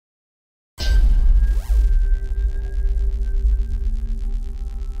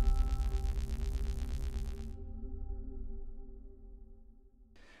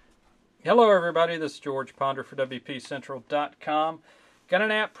Hello everybody, this is George Ponder for WPCentral.com. Got an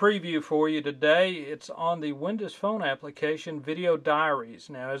app preview for you today. It's on the Windows Phone application Video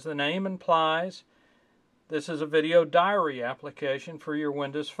Diaries. Now, as the name implies, this is a video diary application for your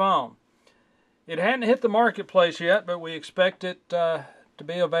Windows Phone. It hadn't hit the marketplace yet, but we expect it to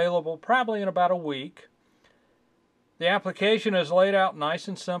be available probably in about a week. The application is laid out nice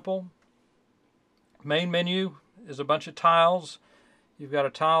and simple. Main menu is a bunch of tiles. You've got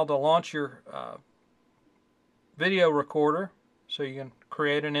a tile to launch your video recorder so you can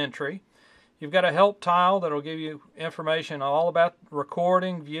create an entry. You've got a help tile that will give you information all about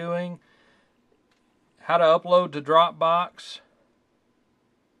recording, viewing, how to upload to Dropbox.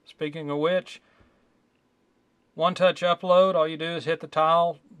 Speaking of which, one-touch upload, all you do is hit the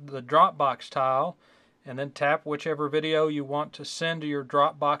tile, the Dropbox tile, and then tap whichever video you want to send to your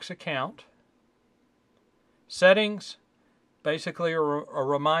Dropbox account. Settings, basically a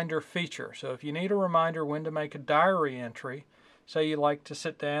reminder feature. So if you need a reminder when to make a diary entry, say you like to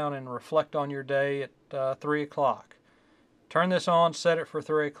sit down and reflect on your day at 3 o'clock. Turn this on, set it for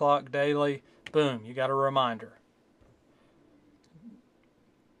 3 o'clock daily, boom, you got a reminder.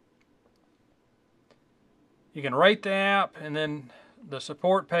 You can rate the app, and then the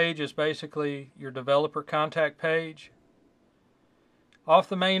support page is basically your developer contact page. Off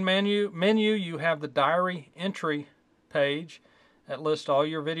the main menu you have the diary entry page that lists all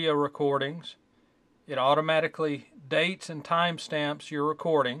your video recordings. It automatically dates and timestamps your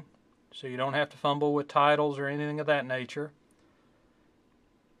recording, so you don't have to fumble with titles or anything of that nature.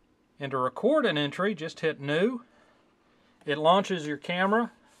 And to record an entry, just hit New. It launches your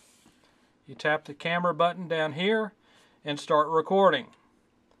camera. You tap the camera button down here and start recording.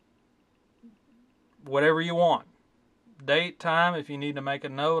 Whatever you want. Date, time, if you need to make a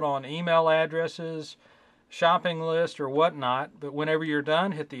note on email addresses, shopping list, or whatnot. But whenever you're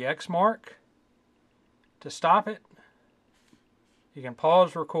done, hit the X mark to stop it. You can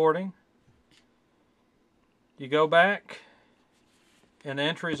pause recording. You go back, and the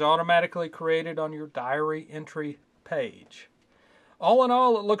entry is automatically created on your diary entry page. All in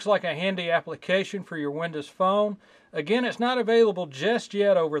all, it looks like a handy application for your Windows Phone. Again, it's not available just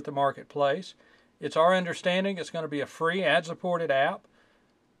yet over at the marketplace. It's our understanding it's going to be a free ad-supported app.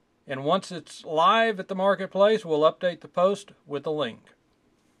 And once it's live at the marketplace, we'll update the post with the link.